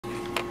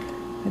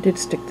I did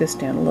stick this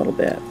down a little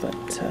bit,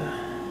 but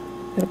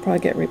it'll probably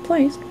get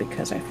replaced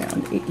because I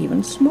found an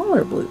even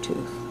smaller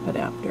Bluetooth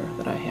adapter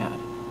that I had.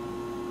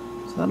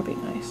 So that'll be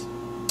nice.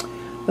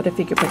 But I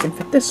figure if I can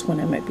fit this one,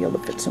 I might be able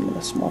to fit some of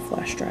the small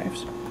flash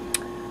drives.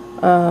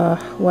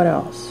 What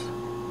else?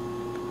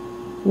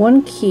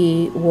 One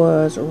key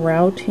was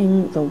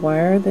routing the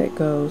wire that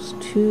goes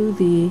to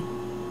the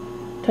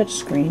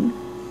touchscreen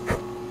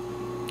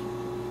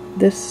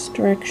this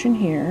direction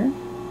here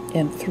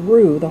and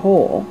through the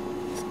hole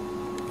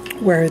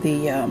where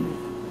the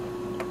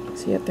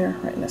see it there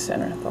right in the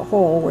center, the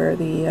hole where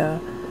the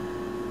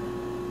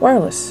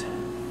wireless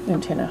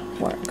antenna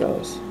wire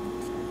goes.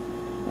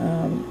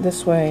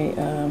 This way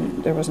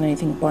there wasn't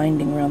anything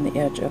binding around the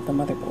edge of the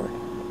motherboard.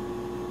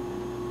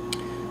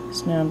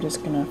 So now I'm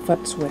just going to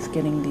futz with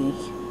getting the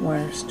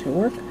wires to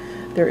work.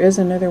 There is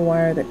another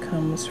wire that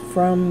comes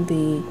from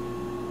the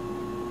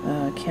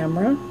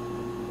camera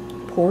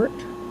port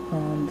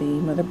on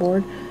the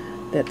motherboard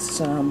that's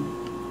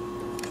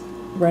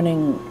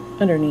running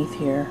underneath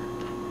here.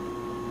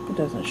 It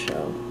doesn't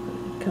show.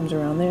 It comes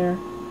around there,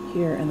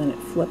 here, and then it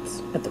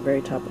flips at the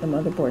very top of the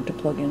motherboard to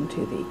plug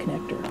into the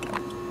connector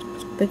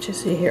that you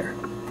see here.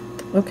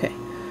 Okay,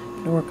 I'm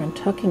going to work on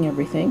tucking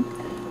everything.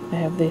 I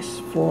have this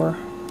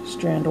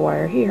 4-strand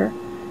wire here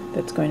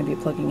that's going to be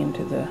plugging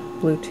into the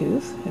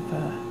Bluetooth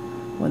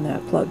when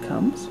that plug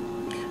comes.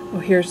 Oh,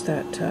 here's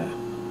that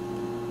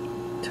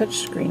touch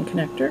screen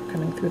connector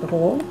coming through the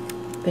hole.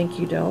 Thank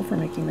you, Dell, for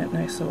making that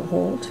nice little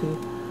hole to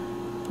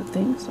put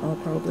things. I'll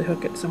probably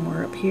hook it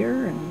somewhere up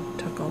here and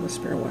tuck all the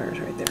spare wires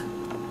right there.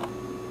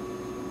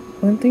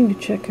 One thing to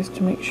check is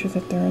to make sure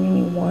that there aren't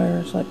any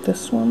wires like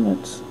this one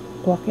that's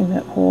blocking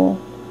that hole.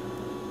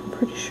 I'm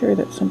pretty sure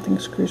that something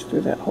screws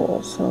through that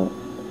hole, so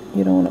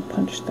you don't want to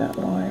punch that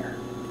wire.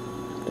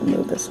 Have to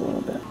move this a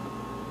little bit.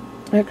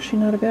 Actually,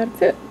 not a bad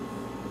fit.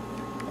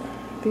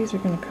 These are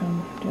going to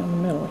come down the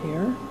middle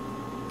here.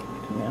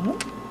 Now,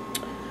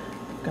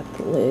 I've got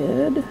the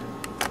lid,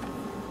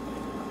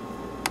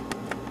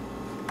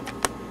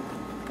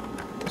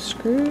 the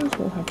screws.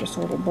 We'll have just a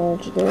little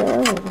bulge there.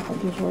 We'll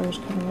have these wires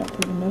coming up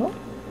through the middle.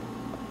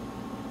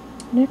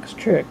 Next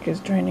trick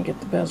is trying to get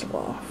the bezel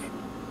off.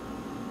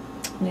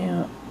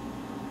 Now,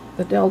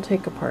 the Dell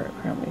take apart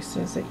apparently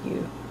says that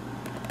you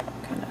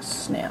kind of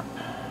snap,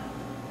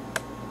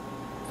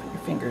 put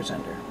your fingers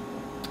under.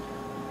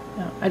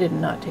 Now, I did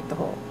not take the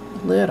whole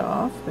lid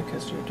off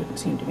because there didn't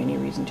seem to be any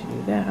reason to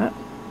do that.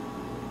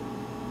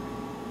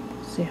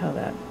 See how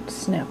that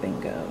snapping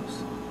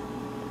goes.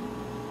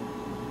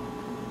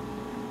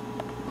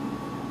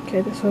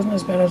 Okay, this wasn't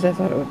as bad as I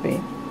thought it would be.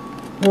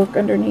 Work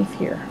underneath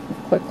here.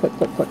 Click, click,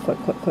 click, click, click,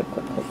 click, click,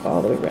 click, click,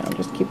 all the way around.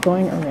 Just keep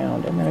going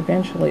around, and then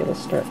eventually it'll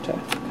start to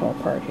come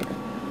apart here,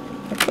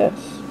 like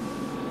this.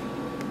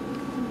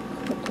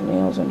 Put the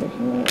nails under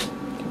here,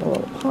 give it a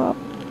little pop.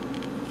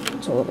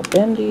 It's a little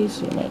bendy,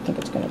 so you might think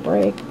it's going to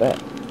break,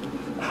 but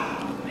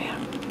oh man,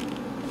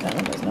 that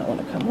one does not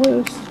want to come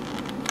loose.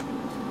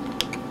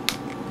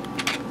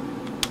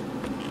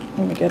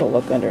 Let me get a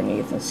look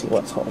underneath and see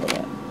what's holding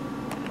it.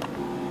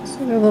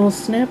 So there are little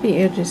snappy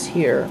edges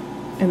here,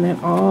 and then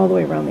all the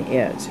way around the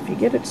edge. If you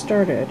get it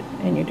started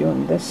and you're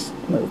doing this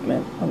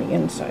movement on the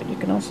inside, you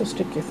can also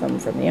stick your thumb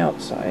from the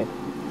outside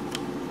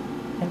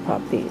and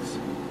pop these.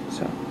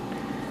 So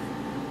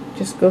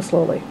just go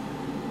slowly.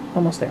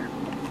 Almost there.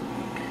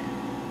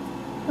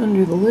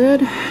 Under the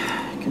lid,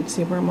 you can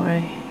see where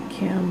my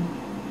camera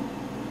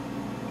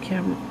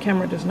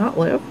does not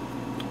live.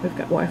 We've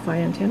got Wi-Fi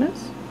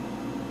antennas,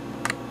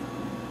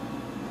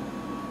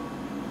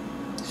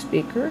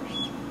 speakers.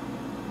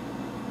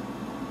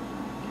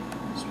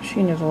 This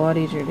machine is a lot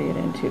easier to get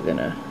into than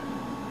a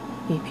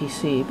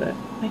EPC, but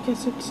I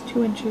guess it's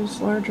 2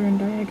 inches larger in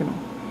diagonal.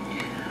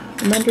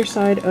 On the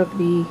underside of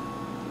the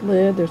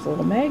lid, there's a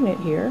little magnet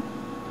here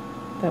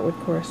that would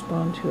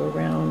correspond to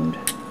around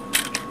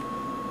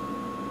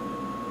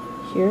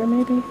here,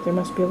 maybe. There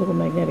must be a little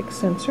magnetic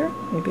sensor.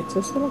 Maybe it's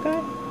this little guy.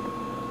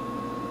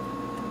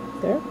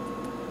 There.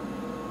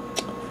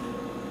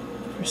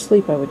 For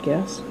sleep, I would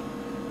guess.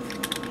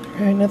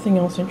 Alright, nothing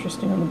else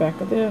interesting on the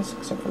back of this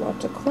except for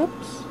lots of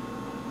clips.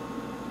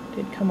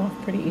 Did come off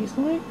pretty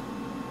easily.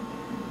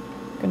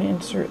 Going to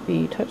insert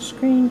the touch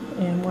screen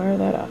and wire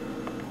that up.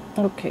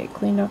 Okay,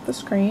 cleaned off the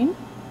screen.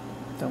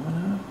 Don't want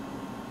to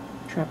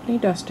trap any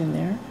dust in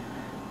there.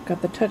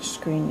 Got the touch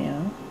screen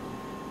now.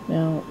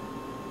 Now,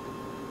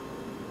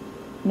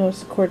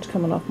 notice the cord's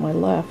coming off my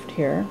left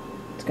here.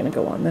 It's going to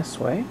go on this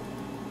way.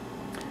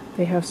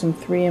 They have some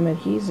 3M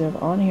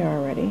adhesive on here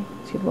already.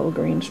 See the little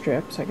green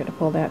strips? I got to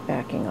pull that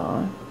backing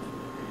on.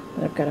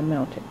 Then I've got to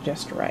mount it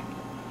just right.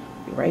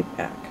 Be right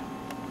back.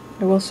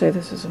 I will say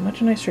this is a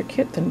much nicer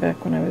kit than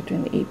back when I was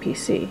doing the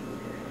EPC.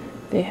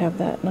 They have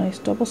that nice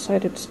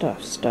double-sided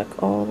stuff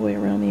stuck all the way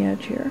around the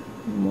edge here.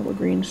 And the little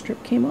green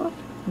strip came off.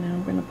 Now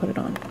I'm going to put it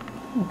on.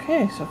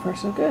 Okay, so far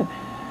so good.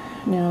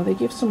 Now they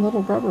give some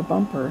little rubber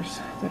bumpers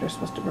that are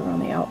supposed to go around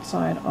the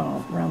outside,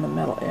 around the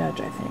metal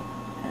edge, I think.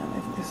 And I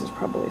think this is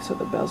probably so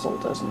the bezel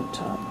doesn't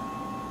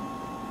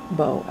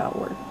bow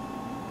outward.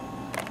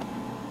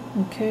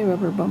 Okay,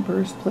 rubber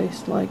bumpers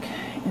placed like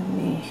in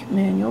the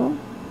manual.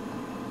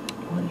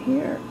 One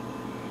here,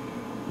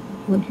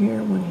 one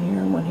here, one here,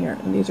 and one here.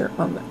 And these are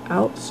on the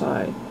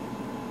outside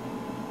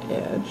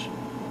edge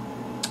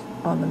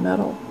on the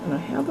metal. And I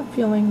have a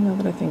feeling, now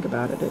that I think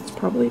about it, it's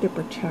probably to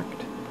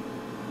protect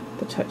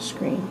the touch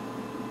screen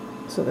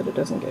so that it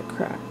doesn't get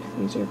cracked.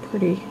 These are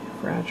pretty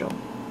fragile.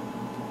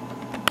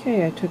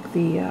 Okay, I took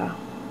the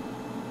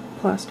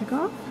plastic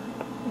off,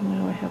 and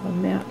now I have a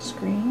matte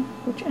screen,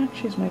 which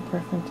actually is my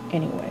preference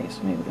anyway,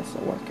 so maybe this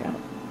will work out.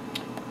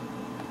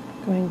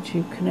 I'm going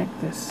to connect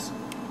this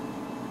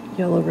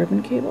yellow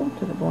ribbon cable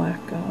to the black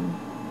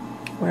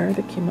wire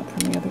that came up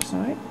from the other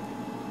side.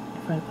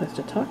 Find a place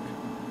to tuck,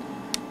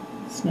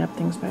 snap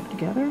things back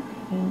together,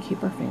 and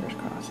keep our fingers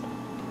crossed.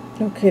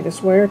 Okay,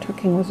 this wire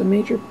tucking was a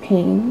major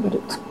pain, but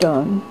it's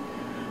done.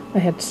 I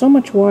had so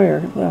much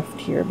wire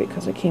left here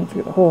because it came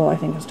through the hole, I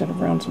think, instead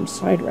of around some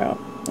side route.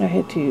 I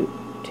had to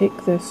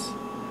take this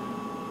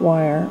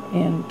wire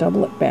and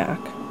double it back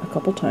a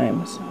couple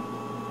times,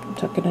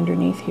 tuck it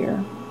underneath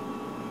here,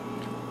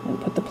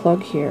 and put the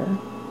plug here.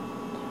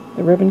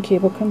 The ribbon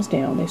cable comes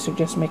down. They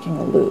suggest making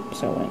a loop,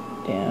 so I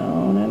went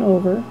down and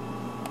over.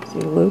 See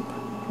a loop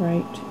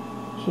right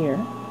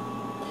here,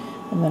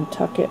 and then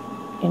tuck it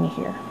in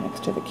here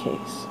next to the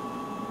case.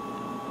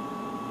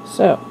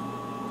 So,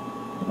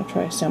 I'm going to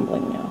try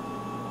assembling now.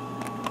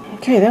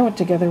 Okay, that went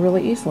together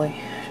really easily.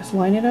 Just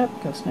line it up,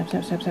 go snap,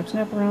 snap, snap, snap,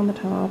 snap around the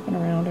top, and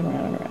around and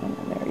around and around,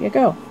 and there you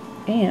go.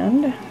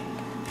 And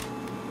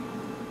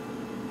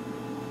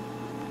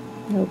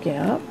no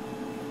gap,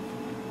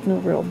 no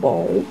real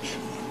bulge.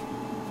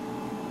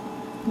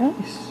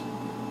 Nice,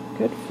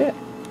 good fit.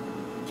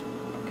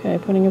 Okay,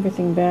 putting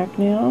everything back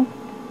now.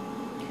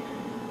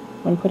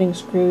 When putting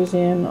screws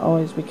in,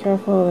 always be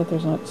careful that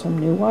there's not some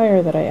new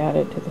wire that I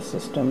added to the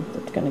system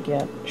that's going to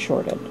get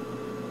shorted.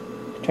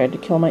 I tried to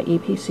kill my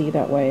EPC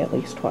that way at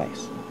least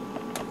twice.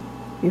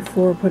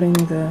 Before putting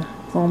the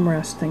palm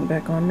rest thing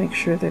back on, make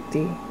sure that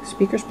the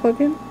speakers plug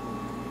in,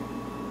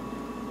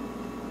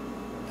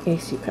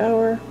 AC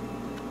power,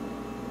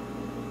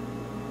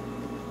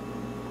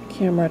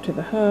 camera to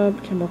the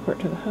hub, camera port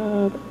to the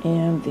hub,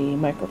 and the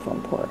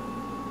microphone port.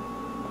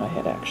 I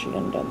had actually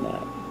undone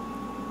that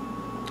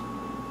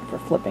for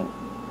flipping.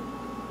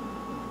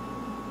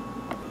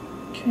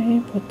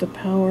 Okay, put the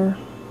power,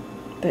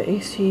 the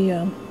AC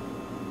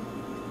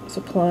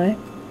supply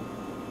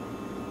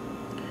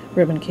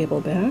ribbon cable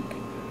back.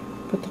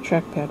 Put the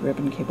trackpad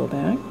ribbon cable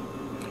back.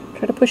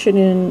 Try to push it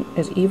in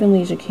as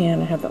evenly as you can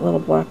and have that little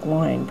black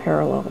line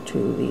parallel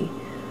to the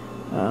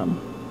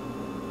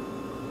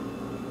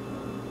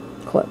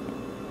clip.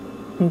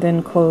 And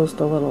then close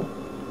the little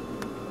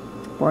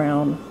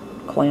brown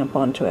clamp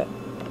onto it.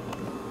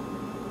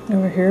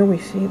 Over here we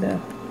see the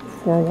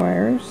 4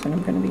 wires that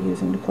I'm going to be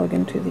using to plug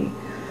into the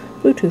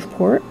Bluetooth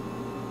port,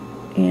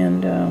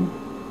 and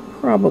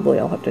probably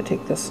I'll have to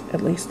take this,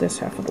 at least this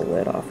half of the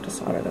lid off to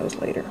solder those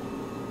later.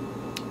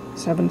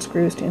 7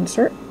 screws to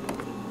insert.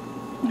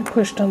 I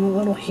pushed on the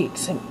little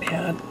heatsink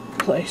pad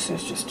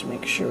places just to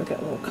make sure we got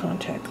a little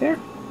contact there.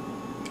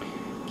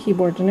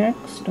 Keyboard's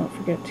next. Don't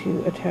forget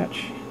to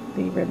attach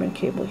the ribbon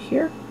cable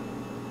here.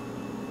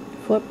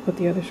 Flip, put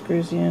the other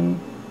screws in,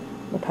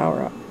 we'll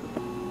power up.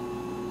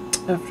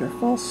 After a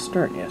false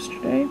start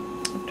yesterday,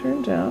 it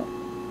turns out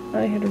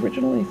I had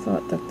originally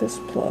thought that this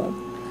plug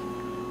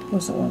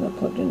was the one that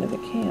plugged into the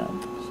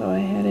cam, so I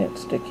had it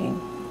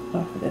sticking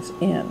off of this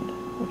end,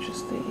 which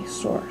is the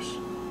source.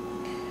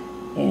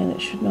 And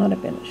it should not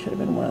have been. It should have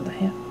been one of the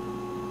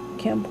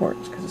cam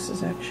ports, because this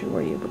is actually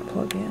where you would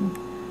plug in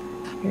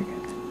your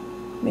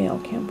male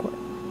cam port.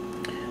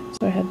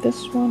 So I had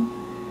this one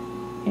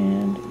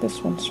and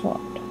this one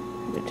swapped. I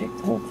had to take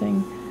the whole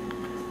thing,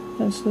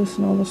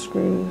 loosen all the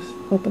screws,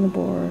 open the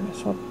board,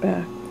 swap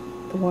back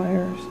the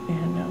wires,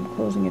 and now I'm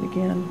closing it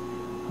again,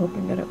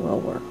 hoping that it will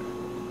work.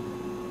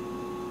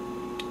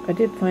 I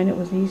did find it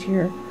was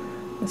easier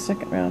the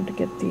second round to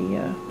get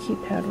the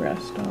keypad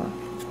rest off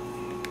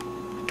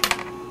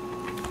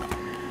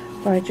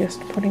by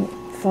just putting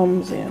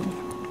thumbs in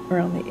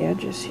around the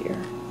edges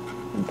here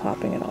and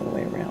popping it all the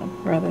way around,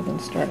 rather than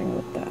starting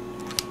with that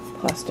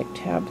plastic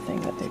tab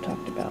thing that they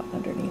talked about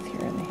underneath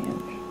here in the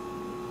hinge.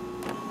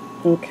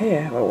 Okay,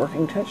 I have a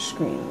working touch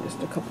screen.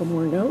 Just a couple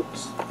more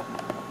notes.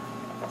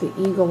 The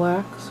Eagle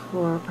X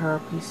for our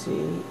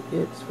PowerPC,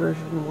 it's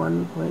version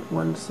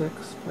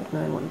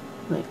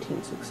 1.16.1916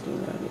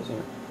 that I'm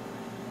using.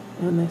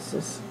 And this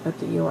is at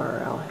the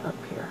URL up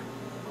here.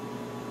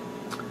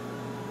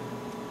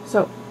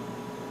 So,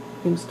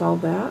 install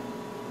that.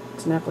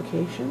 It's an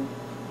application.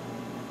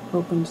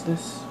 Opens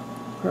this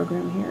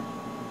program here.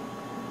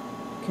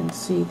 You can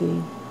see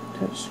the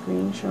touch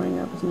screen showing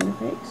up as an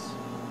interface.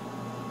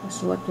 I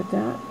selected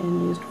that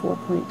and used 4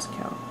 points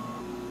count.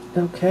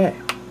 Okay,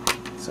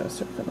 so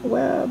surfing the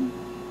web.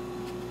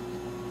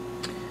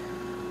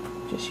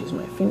 Just use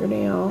my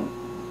fingernail.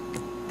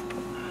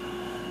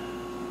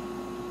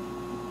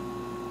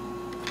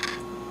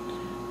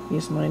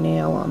 Use my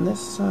nail on this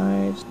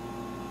side.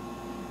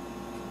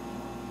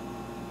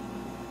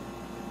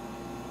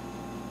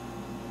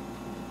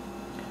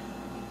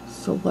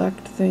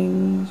 select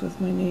things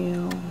with my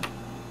nail.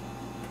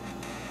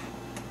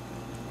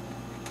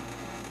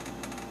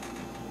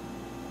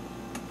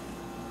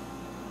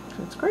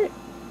 So it's great.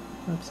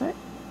 Website.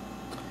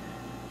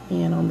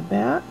 And on the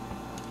back,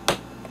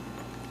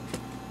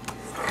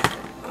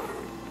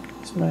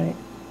 it's my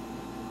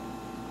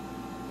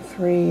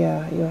 3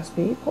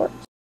 USB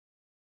ports.